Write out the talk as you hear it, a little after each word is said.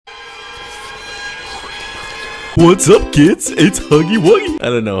What's up, kids? It's Huggy Wuggy. I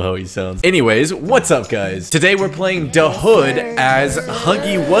don't know how he sounds. Anyways, what's up, guys? Today we're playing Da Hood as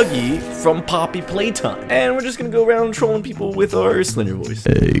Huggy Wuggy from Poppy Playtime. And we're just gonna go around trolling people with our slender voice.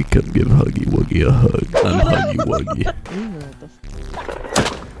 Hey, come give Huggy Wuggy a hug. I'm Huggy Wuggy.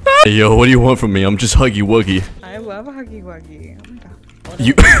 Hey, yo, what do you want from me? I'm just Huggy Wuggy. I love Huggy Wuggy. Oh my god.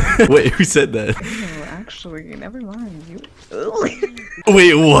 You wait, who said that? No, actually, never mind. You.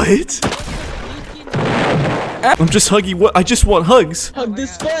 Wait, what? I'm just Huggy. What? I just want hugs. Hug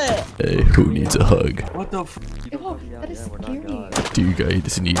this foot. Hey, who needs a hug? What the f? Oh, that is scary. Do you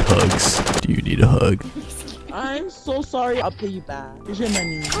guys need hugs? Do you need a hug? I'm so sorry. I'll pay you back. Here's your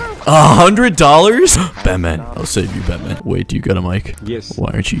money. $100? Batman. I'll save you, Batman. Wait, do you got a mic? Yes. Why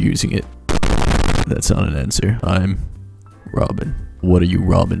aren't you using it? That's not an answer. I'm Robin. What are you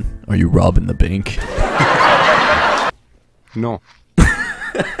robbing? Are you robbing the bank? No.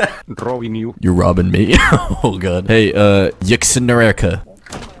 Robbing you. You're robbing me? Oh god. Hey, Yixenerica.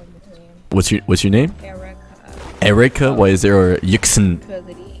 What's your name? Erica. Erica? Why is there a Yixen? Because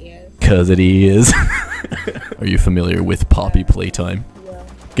it is. Cause it is. Are you familiar with Poppy Playtime? Yeah.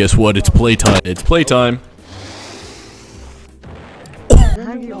 Guess what? It's playtime. It's playtime.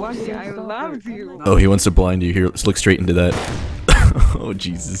 Huggy Wuggy, I love you. Oh, he wants to blind you. Here, let's look straight into that. Oh,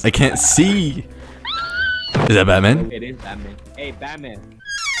 Jesus. I can't see. Is that Batman? It is Batman. Hey, Batman.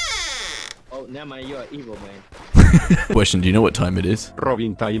 Oh, never mind. You're evil, man. Question, do you know what time it is?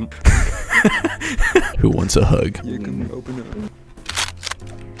 Robin time. Who wants a hug? You can open it.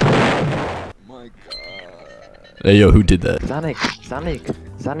 My god. Hey, yo, who did that? Sonic.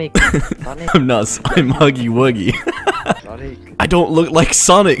 I'm not. I'm Huggy Wuggy. I don't look like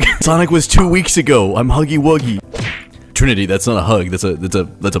Sonic. Sonic was 2 weeks ago. I'm Huggy Wuggy. Trinity, that's not a hug. That's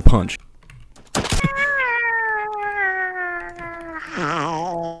a punch.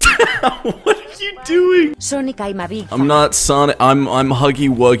 What are you doing? Sonic, I'm a big I'm not Sonic. I'm Huggy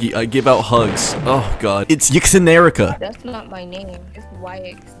Wuggy. I give out hugs. Oh god. It's Yixenerica. That's not my name. It's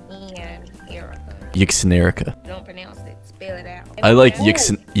YXN-Erica. Yixenerica. Don't pronounce it. Spell it out. I like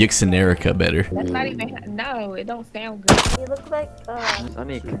Yixenerica better. That's not even. No, it don't sound good. You look like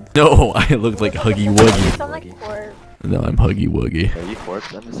Sonic. No, I look like Huggy Wuggy. you sound like Corp. No, I'm Huggy Wuggy. Are you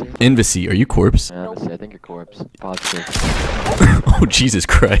corpse, Embassy? Embassy, are you corpse? Embassy, I think you're corpse. Positive. Oh, Jesus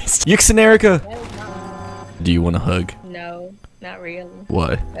Christ. Yixenerica! That is not. Do you want a hug? No, not really.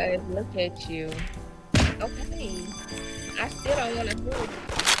 Why? Look at you. Okay. I still don't want to do it.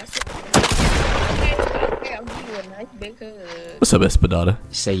 Okay, I'll give you a nice big hug. What's up, Espadada?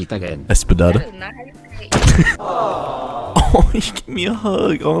 Say it again. Espadada? That is not how you say it. Oh, you give me a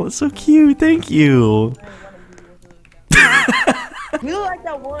hug. Oh, that's so cute. Thank you. You look like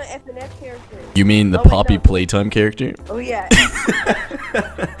that one SNS character. You mean the Poppy Playtime character? Oh yeah.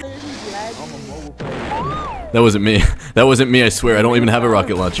 That wasn't me. That wasn't me, I swear. I don't even have a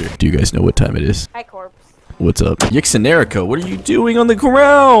rocket launcher. Do you guys know what time it is? Hi, Corpse. What's up? Yixenerica, what are you doing on the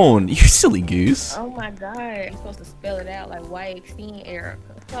ground? You silly goose. Oh my god. You're supposed to spell it out like YXN-Erica.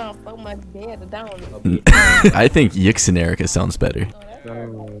 Sounds so much better, don't it? I think Yixenerica sounds better.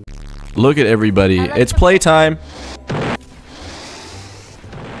 Look at everybody. It's playtime.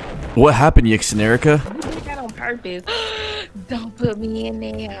 What happened, Yixenerica? You did that on purpose. Don't put me in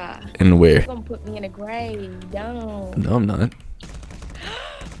there. And where? You're gonna put me in a grave. Don't. No, I'm not.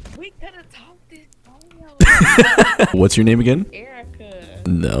 We could have talked this phone. What's your name again? Erica.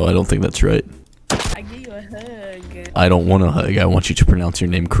 No, I don't think that's right. I give you a hug. I don't want a hug. I want you to pronounce your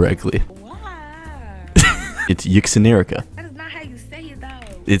name correctly. Why? It's Yixenerica. That is not how you say it though.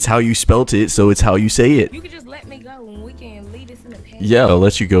 It's how you spelt it, so it's how you say it. You could just let me go and we can leave this in the past. Yeah, I'll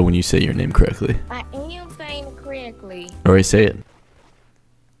let you go when you say your name correctly. I am saying it correctly. Alright, say it.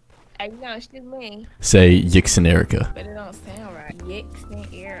 Are you gonna shoot me? Say Yixenerica. But it don't sound right.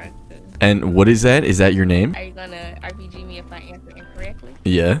 YXN-Erica. And what is that? Is that your name? Are you gonna RPG me if I answer incorrectly?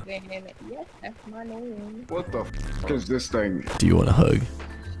 Yeah. Then yes, that's my name. What the f is this thing? Do you want a hug?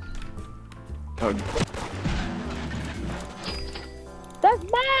 Hug. That's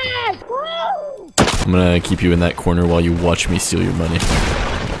mine! Woo! I'm gonna keep you in that corner while you watch me steal your money.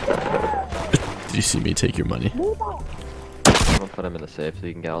 Did you see me take your money? I'm gonna put him in the safe so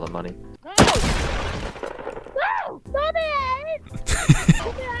you can get all the money. No! No! Stop it!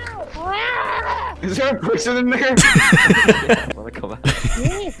 Ah! Is there a person in there? Wanna come out?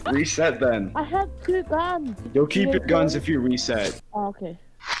 Yes, Reset then. I have 2 guns. You'll keep your guns if you reset. Oh, okay.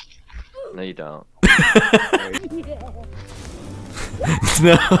 No, you don't.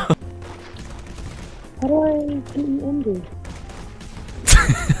 No. How do I get you in this?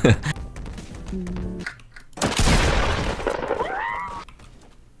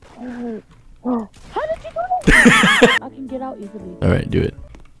 How did you do that? I can get out easily. All right, do it.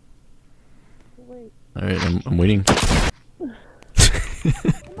 Wait. All right, I'm waiting. Am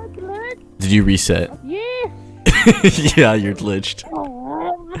I glitched? Did you reset? Yeah. Yeah, you're glitched.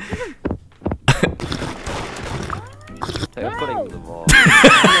 Hey, I'm putting the ball. I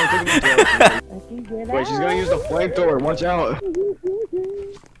can get Wait, she's gonna use the flamethrower. Watch out.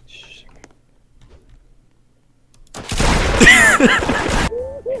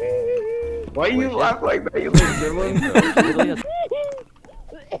 Why you laugh like that, you little gremlin?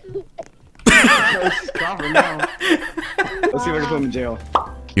 Stop him now. Let's see if I can put him in jail.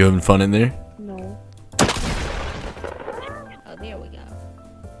 You having fun in there? No. Oh, there we go.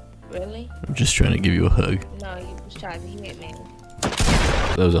 Really? I'm just trying to give you a hug. No, you was trying to hit me.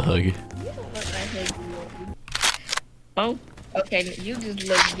 That was a hug. You don't look like Huggy Wuggy. Oh, okay. You just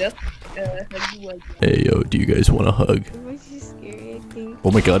look just Huggy Wuggy. Hey, yo, do you guys want a hug? Was she scary, I think?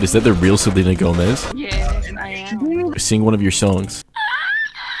 Oh my god, is that the real Selena Gomez? Yeah, and I am. Sing one of your songs.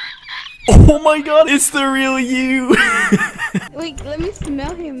 Oh my god, it's the real you! Wait, let me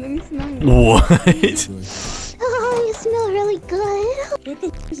smell him. Let me smell him. What? Oh, you smell really good. What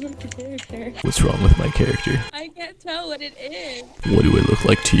the f is with the character? What's wrong with my character? I can't tell what it is. What do I look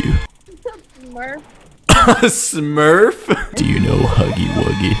like to you? Smurf. Smurf? Do you know Huggy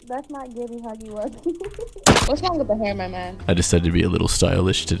Wuggy? That's not giving Huggy Wuggy. What's wrong with the hair, my man? I decided to be a little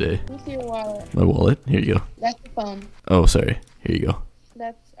stylish today. Let me see your wallet. My wallet? Here you go. That's the phone. Oh, sorry. Here you go.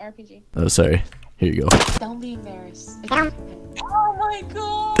 That's RPG. Oh, sorry. Here you go. Don't be embarrassed. Oh my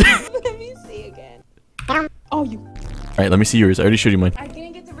god! Let me see again. Oh, you. Alright, let me see yours. I already showed you mine. I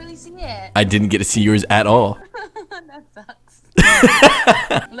didn't get to really see it. I didn't get to see yours at all. That sucks.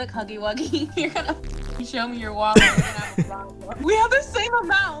 Look, Huggy Wuggy, you're gonna show me your wallet. We have the same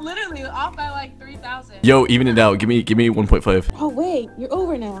amount, literally, off by like 3,000. Yo, even it out. Give me 1.5. Oh wait, you're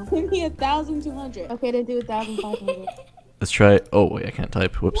over now. Give me 1,200. Okay, then do 1,500. Let's try it. Oh, wait, I can't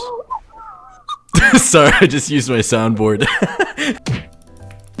type. Whoops. Sorry, I just used my soundboard.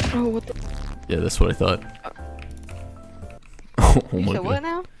 Oh, what the? Yeah, that's what I thought. Oh You my said what god.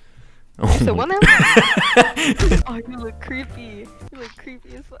 now? Oh You said my- what now? Oh, you look creepy. You look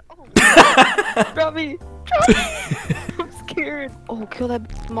creepy as well. Oh, drop me. Drop me. I'm scared. Oh, kill that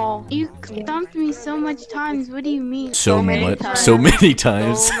small. You stomped me so much times. What do you mean? So many much. times. So many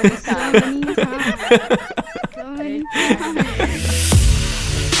times. So many So times. many times. So many times.